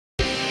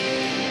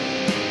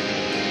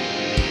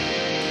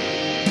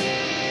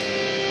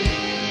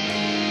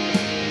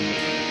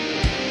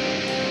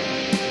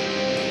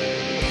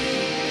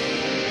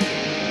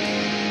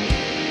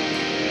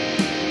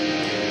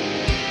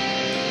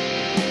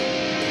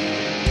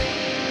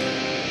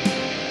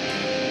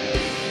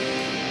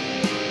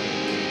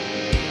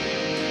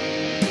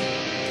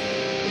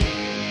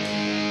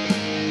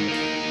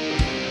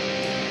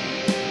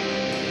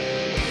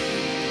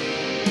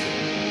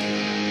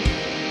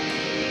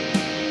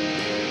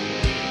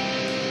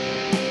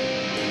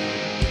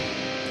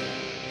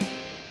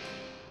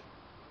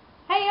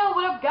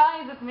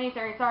it's me,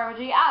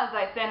 Starwood, as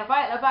I stand and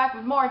fight in the back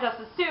with more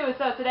Injustice 2,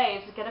 so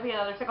today is gonna be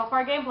another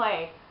single-player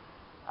gameplay.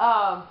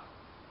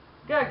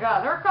 Good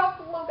God, there are a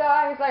couple of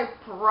guys I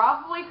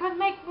probably could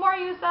make more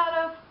use out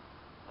of,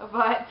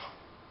 but,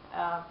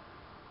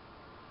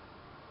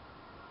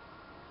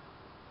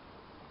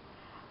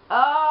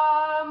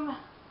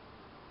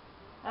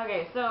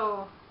 okay,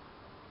 so,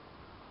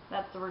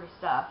 that's the sort of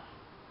stuff.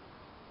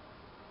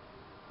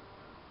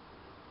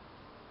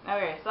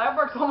 Okay, so I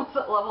worked almost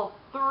at level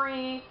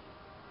 3.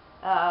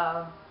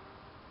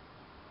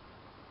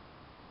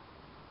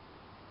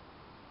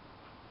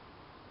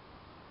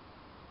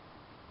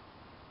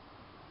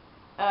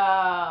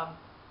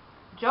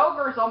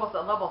 Joker's almost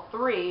at level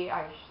 3.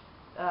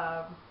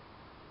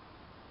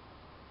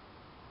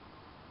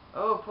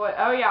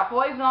 Oh yeah,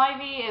 Poison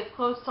Ivy is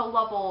close to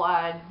level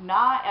 8,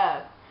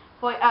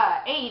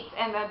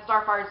 and then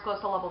Starfire is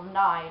close to level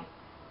 9.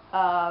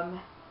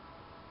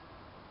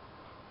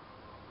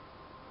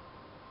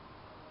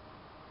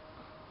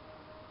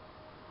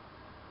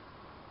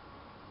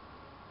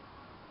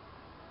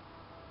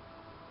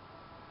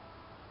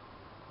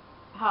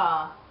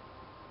 Huh.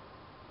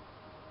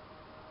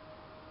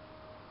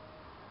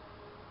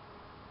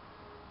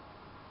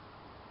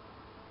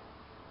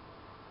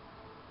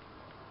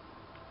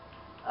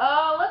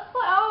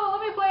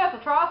 Let me play as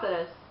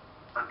Atrocitus.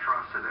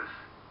 Atrocitus.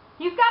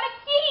 He's got a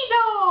kitty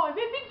nose!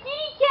 It's a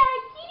kitty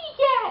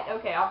cat!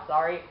 Okay, I'm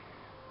sorry.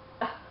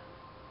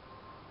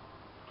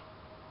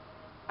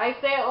 I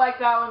say it like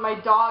that when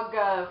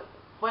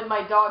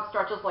my dog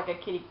stretches like a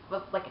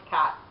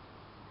cat.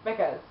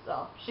 Because,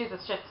 she's a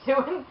Shih Tzu,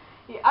 and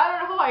I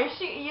don't know why,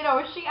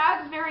 she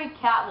acts very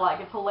cat-like.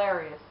 It's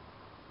hilarious.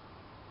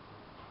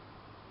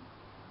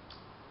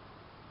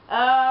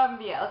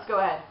 Yeah, let's go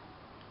ahead.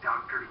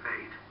 Dr.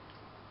 Fate.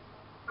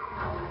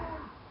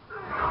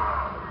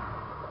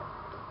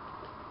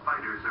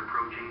 Fighters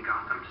approaching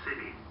Gotham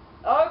City.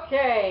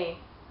 Okay.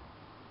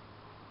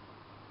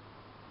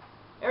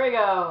 Here we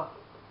go.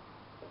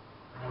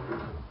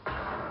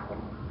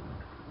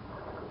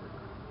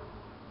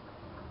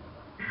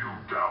 You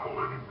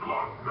dabble in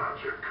blood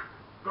magic.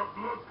 The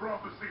blood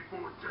prophecy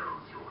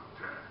foretells your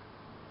death.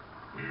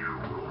 You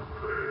will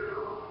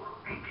fail.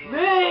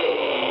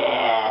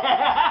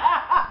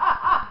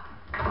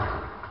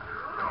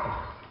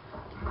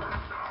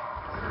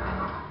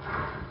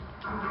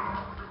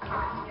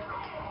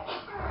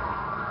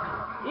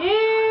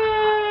 Ew!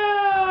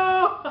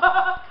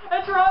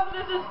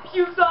 Atrocitus just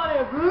pukes on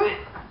him.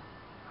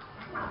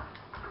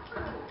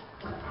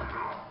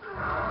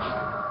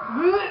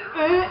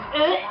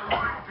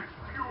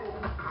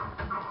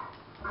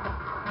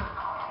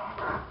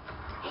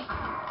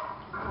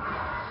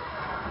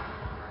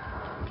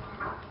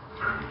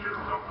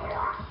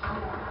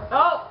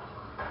 Oh!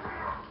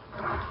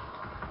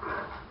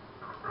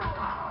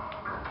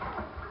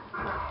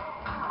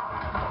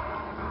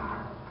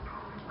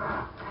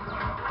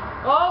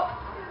 Oh!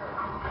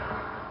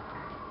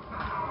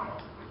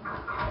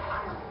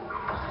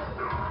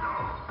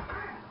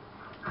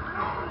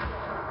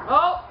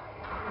 Oh!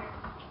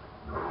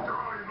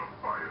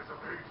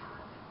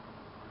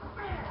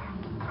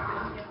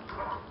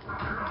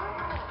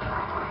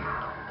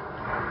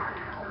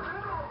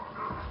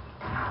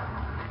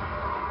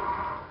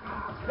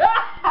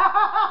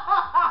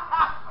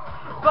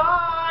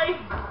 Bye!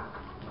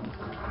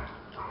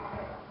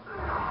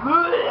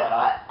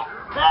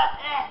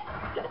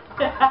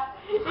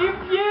 He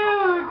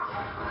puked!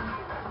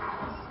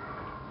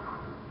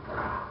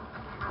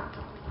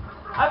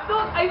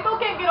 I still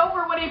can't get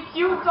over when he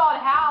puked on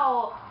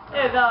Hal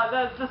in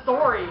the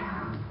story.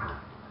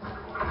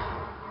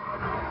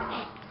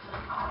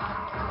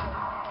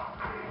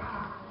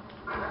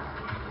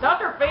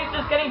 Dr. Fate's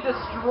just getting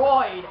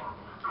destroyed.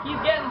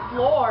 He's getting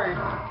floored.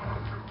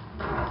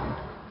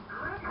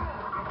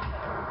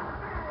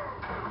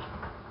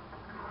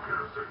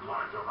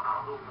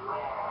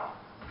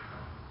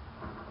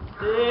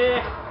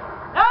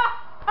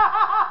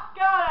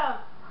 Got him!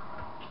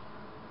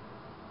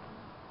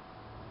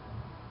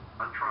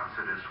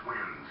 Atrocitus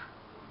wins.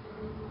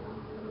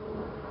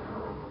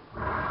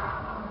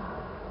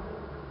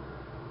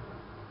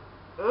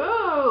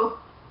 Ooh!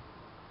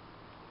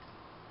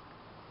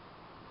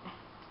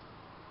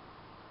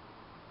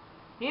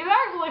 He's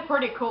actually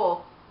pretty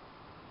cool.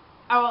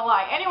 I won't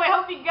lie. Anyway,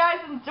 hope you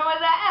guys enjoyed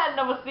that, and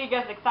I will see you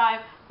guys next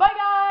time. Bye,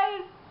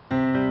 guys!